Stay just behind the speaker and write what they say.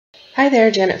Hi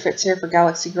there, Janet Fritz here for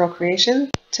Galaxy Girl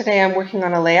Creation. Today I'm working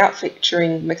on a layout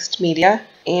featuring mixed media,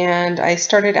 and I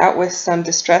started out with some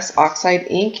Distress Oxide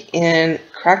ink in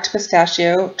Cracked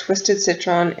Pistachio, Twisted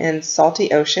Citron, and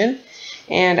Salty Ocean,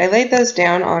 and I laid those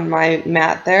down on my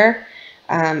mat there.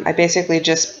 I basically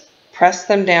just pressed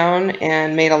them down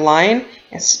and made a line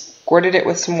and squirted it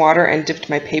with some water and dipped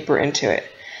my paper into it.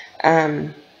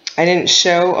 I didn't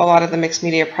show a lot of the mixed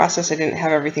media process. I didn't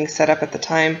have everything set up at the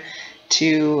time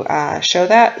to show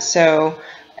that. So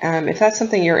if that's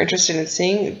something you're interested in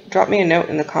seeing, drop me a note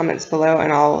in the comments below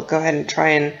and I'll go ahead and try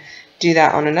and do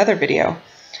that on another video.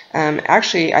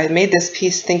 Actually, I made this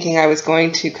piece thinking I was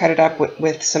going to cut it up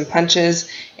with some punches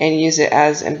and use it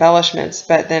as embellishments,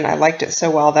 but then I liked it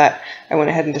so well that I went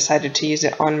ahead and decided to use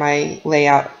it on my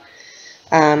layout.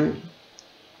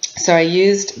 So I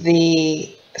used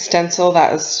the stencil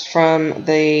that was from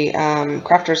the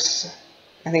Crafters,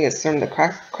 I think it's from the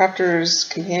Crafter's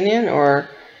Companion, or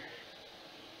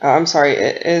I'm sorry,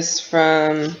 it is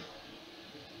from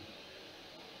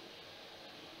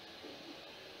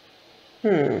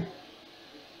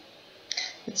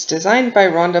it's designed by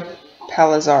Rhonda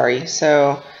Palazzari,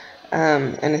 so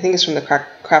and I think it's from the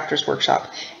Crafters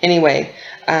Workshop. Anyway,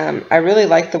 I really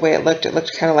liked the way it looked. It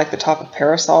looked kind of like the top of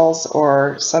parasols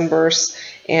or sunbursts,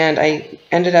 and I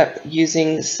ended up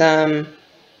using some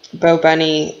Bo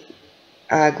Bunny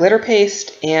glitter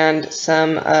paste and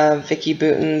some of Vicki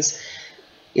Boutin's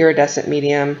iridescent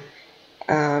medium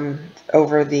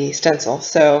over the stencil.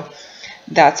 So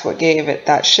that's what gave it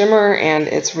that shimmer, and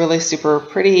it's really super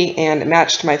pretty and it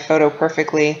matched my photo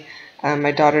perfectly.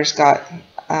 My daughter's got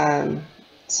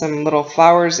some little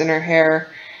flowers in her hair,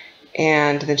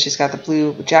 and then she's got the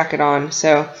blue jacket on,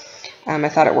 so I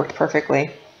thought it worked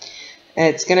perfectly. And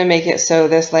it's going to make it so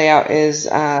this layout is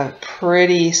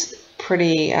pretty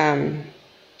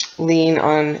lean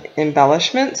on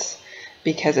embellishments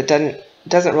because it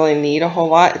doesn't really need a whole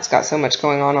lot. It's got so much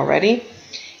going on already.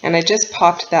 And I just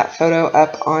popped that photo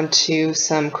up onto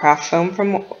some craft foam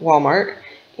from Walmart,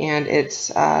 and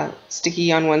it's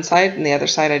sticky on one side, and the other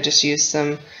side I just used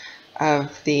some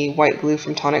of the white glue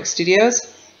from Tonic Studios.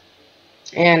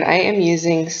 And I am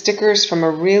using stickers from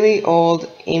a really old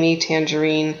Amy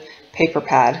Tangerine paper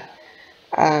pad.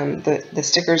 The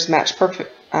stickers match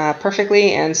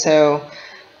perfectly, and so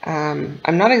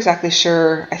I'm not exactly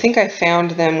sure. I think I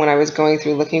found them when I was going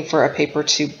through looking for a paper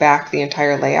to back the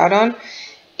entire layout on,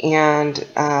 and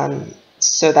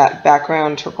so that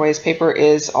background turquoise paper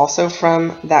is also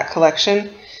from that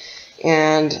collection.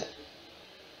 And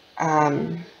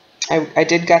I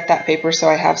did gut that paper, so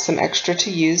I have some extra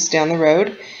to use down the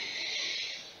road.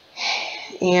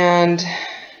 And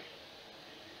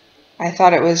I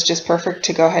thought it was just perfect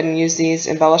to go ahead and use these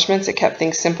embellishments. It kept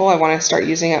things simple. I want to start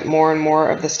using up more and more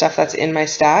of the stuff that's in my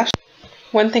stash.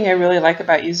 One thing I really like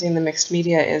about using the mixed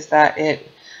media is that it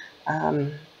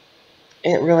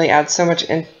really adds so much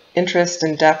interest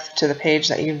and depth to the page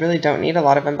that you really don't need a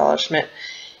lot of embellishment.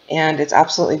 And it's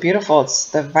absolutely beautiful. It's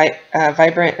the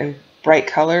vibrant and bright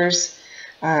colors.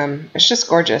 It's just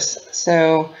gorgeous.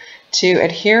 So to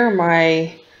adhere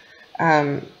my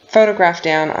photograph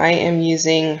down, I am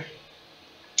using,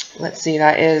 let's see,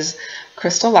 that is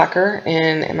crystal lacquer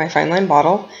in my fine line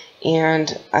bottle.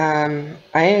 And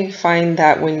I find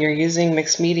that when you're using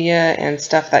mixed media and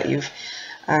stuff that you've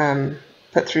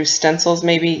put through stencils,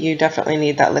 maybe, you definitely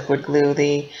need that liquid glue.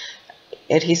 The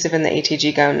adhesive in the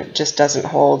ATG gun just doesn't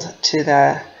hold to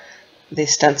the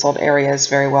stenciled areas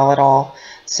very well at all.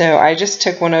 So I just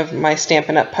took one of my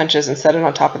Stampin' Up! Punches and set it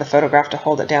on top of the photograph to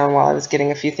hold it down while I was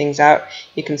getting a few things out.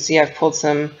 You can see I've pulled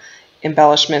some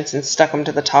embellishments and stuck them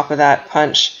to the top of that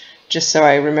punch just so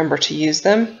I remember to use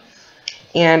them.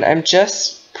 And I'm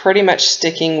just pretty much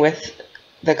sticking with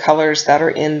the colors that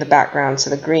are in the background, so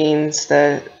the greens,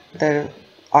 the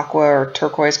aqua or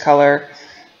turquoise color,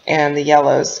 and the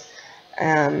yellows.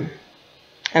 And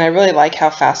I really like how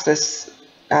fast this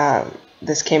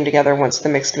came together once the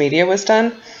mixed media was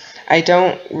done. I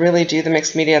don't really do the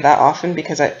mixed media that often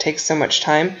because it takes so much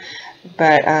time,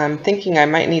 but I'm thinking I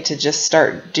might need to just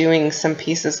start doing some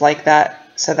pieces like that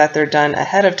so that they're done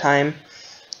ahead of time,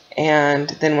 and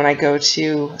then when I go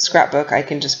to scrapbook I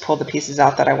can just pull the pieces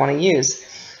out that I want to use.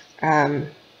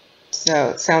 So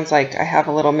it sounds like I have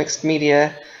a little mixed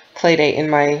media playdate in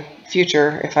my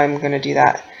future if I'm going to do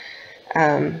that.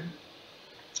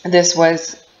 This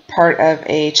was part of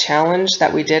a challenge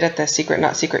that we did at the Secret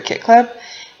Not Secret Kit Club,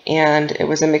 and it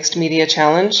was a mixed media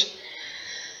challenge,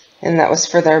 and that was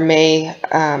for their May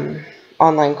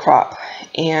online crop.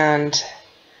 And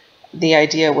the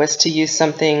idea was to use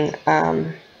something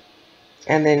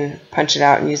and then punch it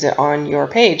out and use it on your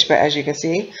page. But as you can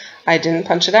see, I didn't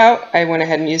punch it out. I went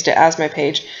ahead and used it as my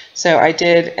page. So I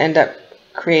did end up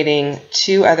creating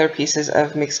 2 other pieces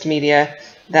of mixed media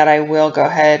that I will go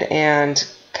ahead and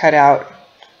cut out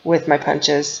with my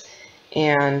punches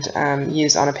and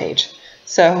use on a page.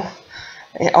 So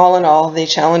all in all, the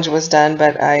challenge was done,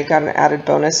 but I got an added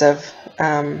bonus of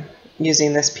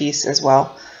using this piece as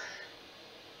well.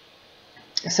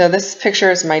 So this picture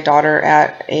is my daughter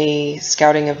at a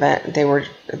scouting event. They were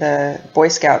the Boy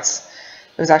Scouts.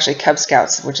 It was actually Cub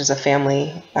Scouts, which is a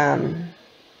family,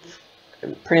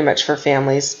 pretty much for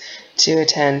families to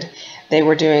attend. They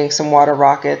were doing some water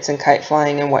rockets and kite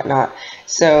flying and whatnot.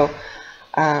 So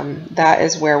that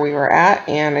is where we were at,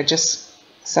 and I just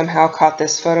somehow caught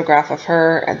this photograph of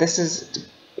her. And this is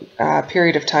a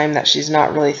period of time that she's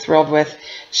not really thrilled with.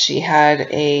 She had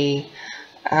a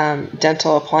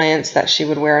dental appliance that she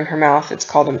would wear in her mouth. It's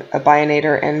called a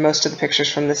bionator, and most of the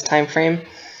pictures from this time frame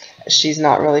she's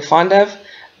not really fond of.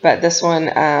 But this one,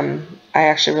 I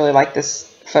actually really like this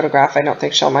photograph. I don't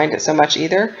think she'll mind it so much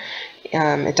either.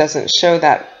 It doesn't show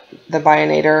that the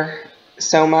bionator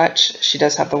so much. She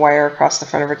does have the wire across the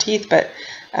front of her teeth, but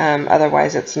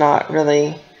otherwise it's not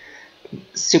really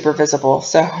super visible.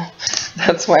 So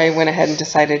that's why I went ahead and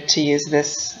decided to use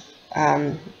this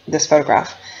this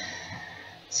photograph.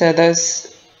 So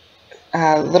those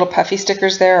little puffy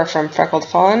stickers there are from Freckled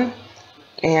Fawn,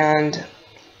 and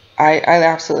I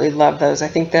absolutely love those. I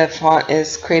think the font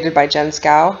is created by Jen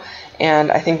Scow,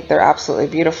 and I think they're absolutely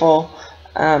beautiful.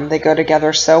 They go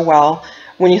together so well.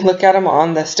 When you look at them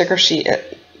on the sticker sheet,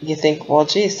 you think, well,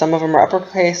 geez, some of them are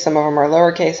uppercase, some of them are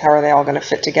lowercase. How are they all going to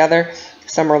fit together?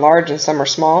 Some are large and some are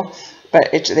small,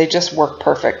 but they just work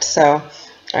perfect. So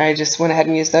I just went ahead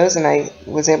and used those, and I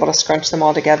was able to scrunch them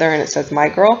all together, and it says My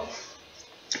Girl.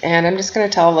 And I'm just going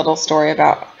to tell a little story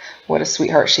about what a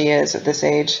sweetheart she is at this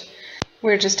age.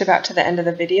 We're just about to the end of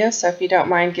the video, so if you don't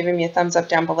mind giving me a thumbs up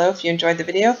down below if you enjoyed the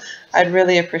video, I'd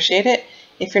really appreciate it.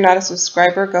 If you're not a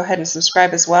subscriber, go ahead and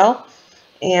subscribe as well.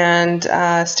 And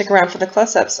stick around for the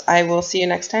close-ups. I will see you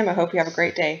next time. I hope you have a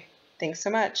great day. Thanks so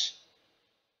much.